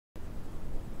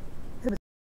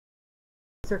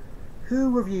Who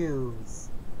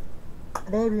reviews.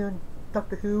 Today reviewing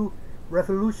Doctor Who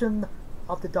Revolution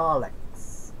of the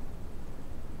Daleks.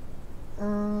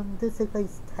 This takes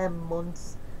place 10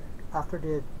 months after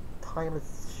the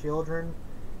Timeless Children,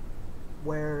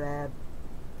 where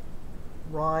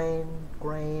Ryan,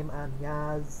 Graham and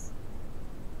Yaz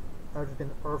have just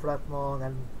been Earth for that long,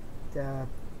 and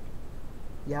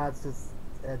Yaz just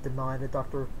denied the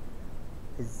Doctor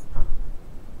is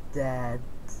dead.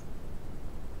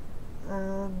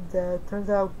 And turns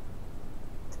out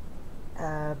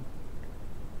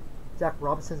Jack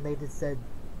Robinson's made this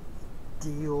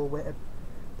deal with a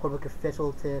public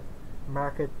official to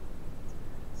market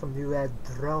some new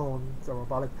drones, or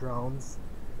robotic drones,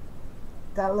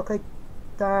 that look like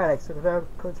Daleks. So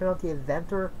could turn out the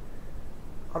inventor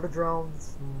of the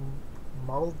drones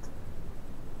modeled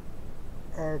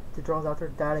the drones after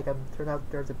Dalek, and turn out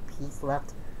there's a piece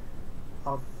left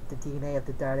of the DNA of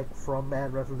the Dalek from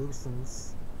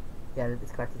Revolutions. Yeah,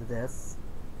 it's connected to this.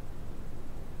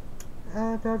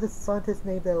 And there's a scientist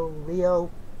named Leo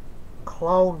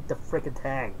cloned the freaking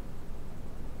thing.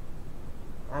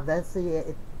 And eventually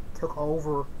it took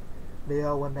over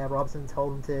Leo when Robinson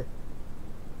told him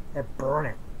to burn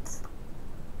it,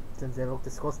 since it looked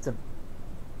disgusting.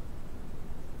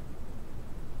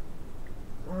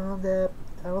 And it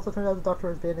also turns out the Doctor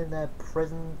has been in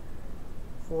prison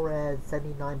for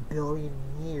 79 billion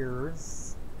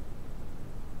years.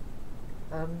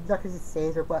 Doctor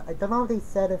says her, but I don't know if they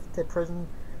said if the prison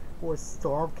was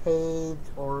Stormcage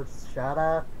or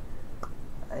Shada.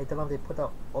 I don't know if they put that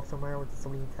up somewhere with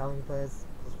somebody telling me this.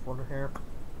 Just wonder here.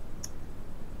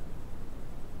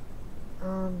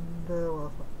 And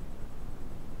what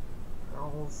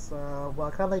else? Well, I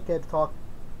kind of like the talk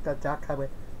that Jack had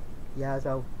with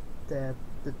about the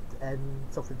and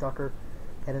stuff for the Doctor,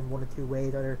 and in one or two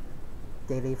ways, either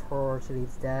they leave her or she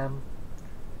leaves them.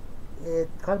 It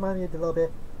kind of reminded me a little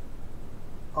bit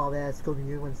of School of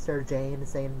New when Sarah Jane is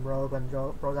saying Rogue, and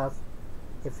Rogue asks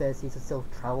if she should still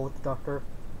travel with the Doctor.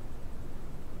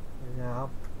 Yeah,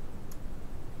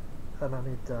 kind of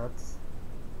reminded me of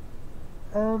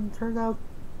that. Turns out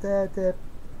that the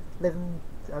living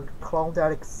clone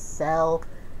Dalek cell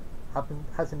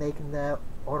has been making the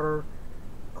other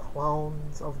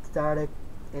clones of the Dalek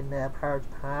in Paris,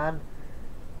 Japan.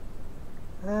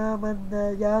 When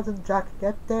Yaz and Jack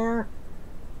get there,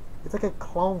 it's like a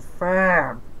clone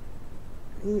farm.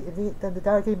 Then the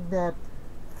Dalek even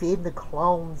feeding the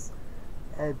clones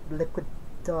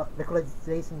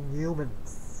liquidization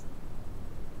humans.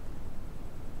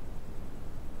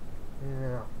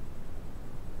 Yeah.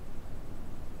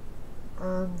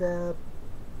 And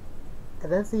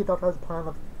eventually the Doctor has a plan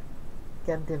of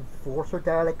getting the Enforcer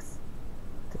Daleks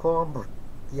to come, but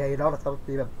yeah, you know that would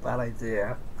be a bad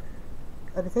idea.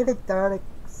 And they say the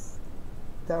Daleks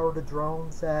that are the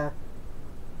drones are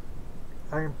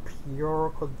impure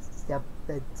because they have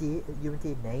human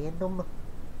DNA in them.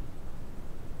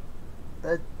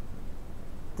 But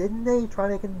didn't they try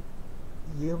making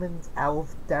humans out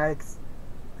of Daleks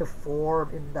before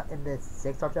in the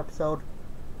 6th Doctor episode?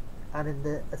 And in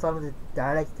the Asylum of the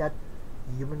Daleks, that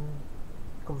human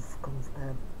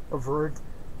converted,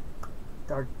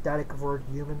 or Dalek converted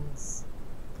humans,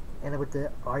 and with the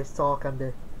eye stalk and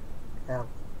the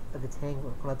thing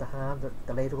going out the hand,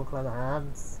 the laser going out the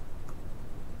hands.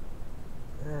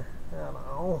 I don't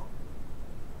know.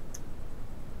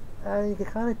 You can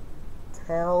kind of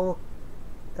tell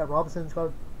that Robinson's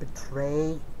going to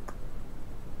betray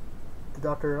the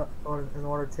Doctor in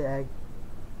order to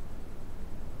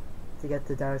get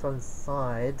the Daleks on his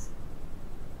side.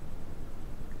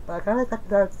 But I kind of expect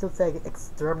the Daleks to say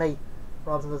exterminate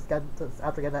Robinson just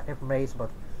after getting that information,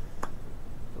 but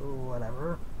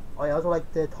whatever. I also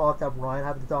like the talk that Ryan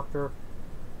had with the Doctor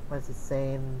when she's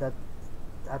saying that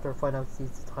after finding out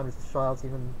she's the Timeless Child, she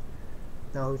even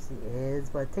know who she is.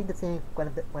 But I think the scene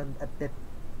went a bit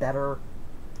better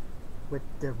with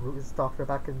the Roots Doctor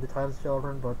back in the Timeless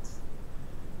Children, but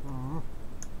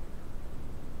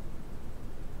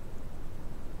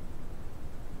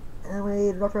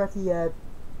anyway, the Doctor actually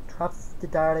traps the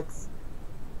Daleks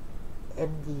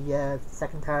in the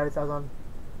second TARDIS I was on,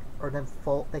 or then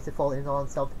makes it fall in on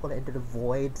itself to put it into the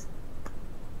void.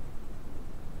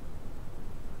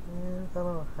 Yeah, I don't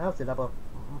know how to do that, but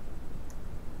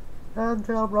and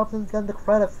turns out Robinson's getting the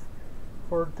credit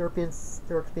for there being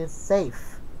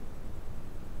safe.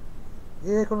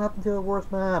 Yeah, it's gonna happen to a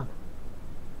worse man.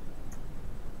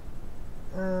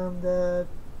 And the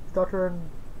Doctor and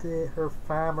her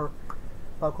farmer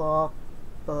back off,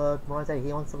 but Ryan said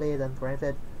he wants to leave, and Graham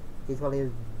said he's gonna leave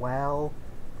as well.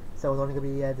 So it's only gonna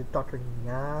be the Doctor and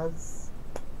Yaz.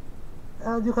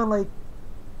 And you kind of like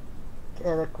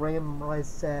Graham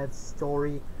Rice's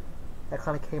story that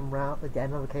kind of came around, like the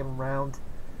end of it came around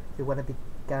to when it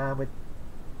began with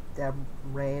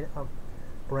Rain,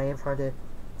 Brain trying to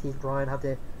teach Ryan how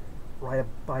to ride a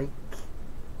bike,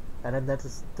 and then that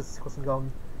just discussing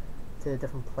going to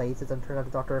different places, and turned out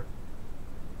the Doctor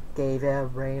gave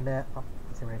Ryan a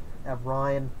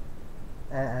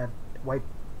white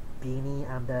beanie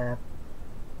and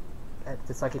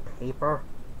the psychic paper.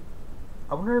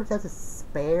 I wonder if that's a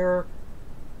spare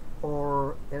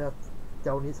or if that's the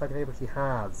only psychic paper she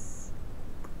has.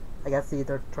 I guess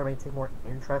they're trying to make things more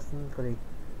interesting because they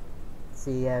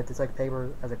see the psychic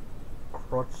paper as a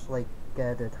crutch like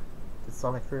the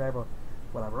sonic screwdriver,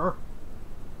 whatever.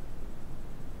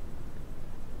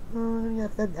 Yeah,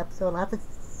 it's an episode. I have to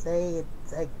say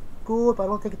it's good, but I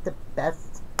don't think it's the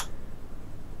best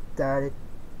Dalek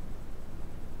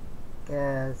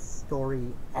story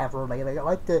ever. Like I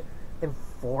like the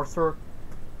Enforcer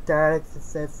Daleks. It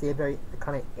seems very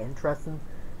kind of interesting,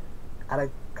 and I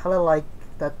kind of like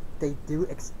that they do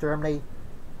exterminate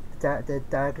the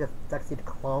Dalek that's actually the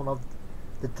clone of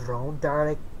the drone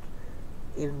Dalek,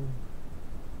 even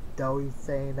though he's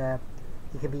saying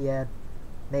he can be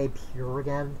made pure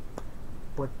again,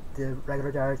 but the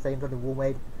regular Dalek saying that the one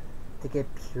way to get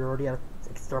purity and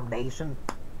extermination.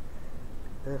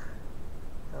 Ugh,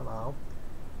 I don't know.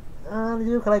 And I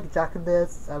do kind of like Jack in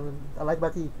this, and I like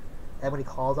about the when he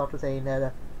calls after saying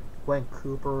that Gwen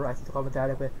Cooper actually took on the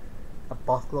Dalek with a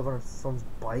boss glove on his son's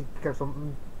bike or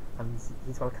something, and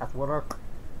he's got to catch water.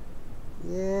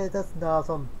 Yeah, that's not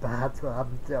something bad to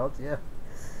happen to you.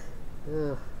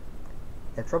 Ugh.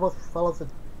 Yeah, Trouble follows the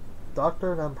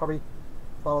Doctor and probably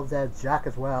follows Jack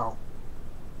as well.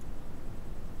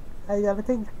 I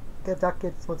think Jack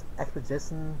gets much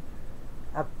exposition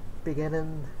at the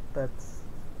beginning, but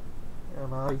I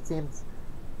don't know, he seems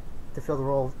to fill the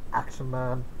role of action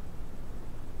man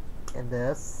in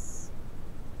this.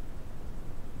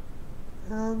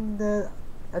 And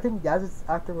I think Yaz's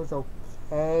actor was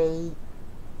okay.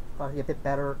 Probably a bit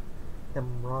better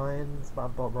than Ryan's, but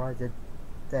Ryan did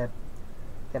get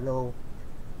a little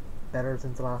better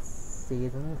since the last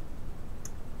season.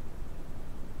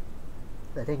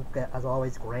 I think, as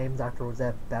always, Graham's actor was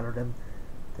better than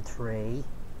the three.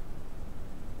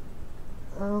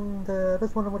 And I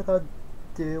just wonder what they're gonna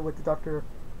do with the Doctor.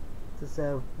 Just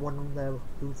wondering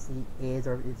who he is,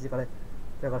 or is he they're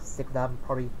gonna stick with that and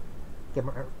probably give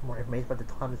more information about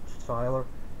the time of the trial or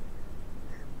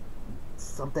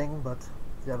something, but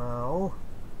you know.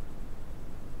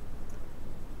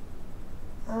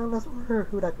 And I just wonder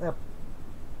who that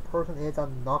person is that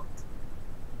knocked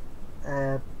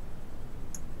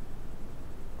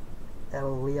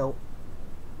Leo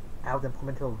out and put him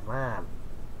into a van.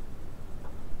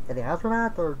 Did they answer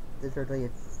that, or is there a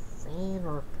scene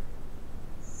or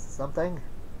something?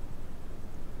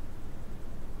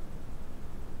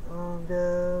 And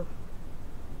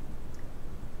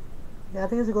yeah, I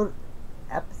think it's a good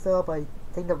episode, but I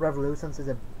think that Revolutions is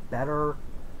a better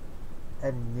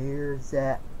and New Year's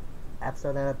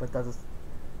episode in it, but that's just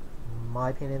my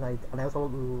opinion. And I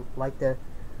also like the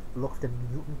look of the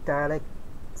mutant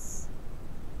Daleks.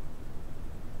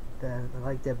 I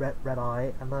like the red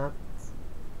eye and that.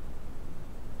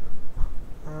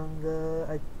 And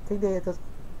I think they just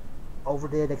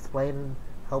overdid explaining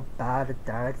how bad the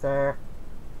Daleks are.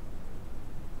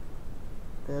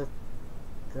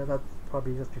 That's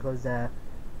probably just because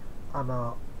I'm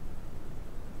a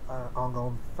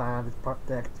ongoing fan. It's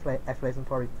the explanation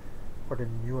probably for the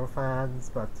newer fans,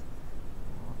 but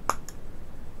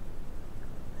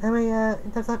anyway,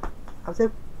 in terms of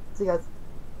episode, see you guys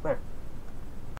later.